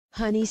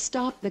Honey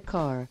Stop the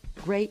Car,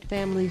 great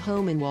family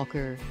home and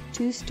walker,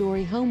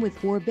 2-story home with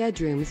 4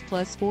 bedrooms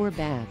plus 4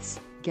 baths,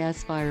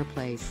 gas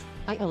fireplace,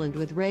 island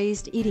with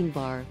raised eating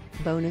bar,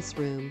 bonus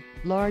room,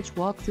 large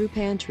walk-through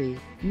pantry,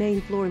 main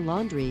floor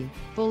laundry,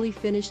 fully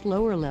finished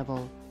lower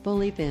level,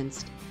 fully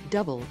fenced,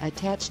 double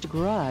attached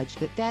garage.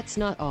 But that's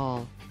not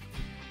all.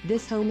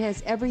 This home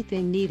has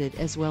everything needed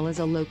as well as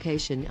a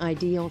location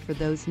ideal for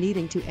those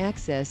needing to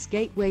access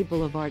Gateway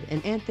Boulevard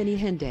and Anthony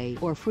Henday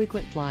or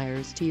frequent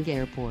flyers to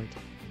airport.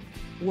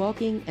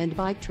 Walking and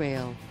bike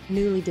trail,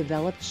 newly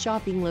developed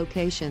shopping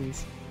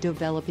locations,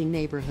 developing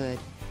neighborhood.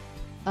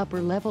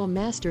 Upper level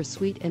master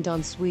suite and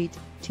ensuite,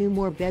 2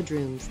 more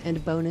bedrooms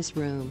and bonus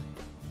room.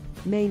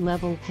 Main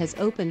level has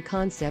open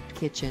concept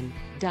kitchen,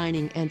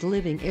 dining and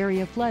living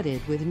area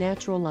flooded with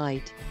natural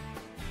light.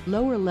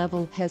 Lower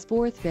level has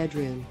 4th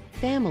bedroom,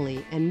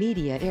 family and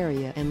media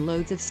area and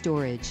loads of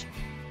storage.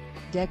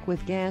 Deck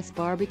with gas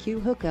barbecue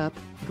hookup,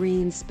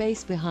 green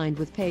space behind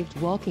with paved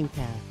walking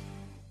path.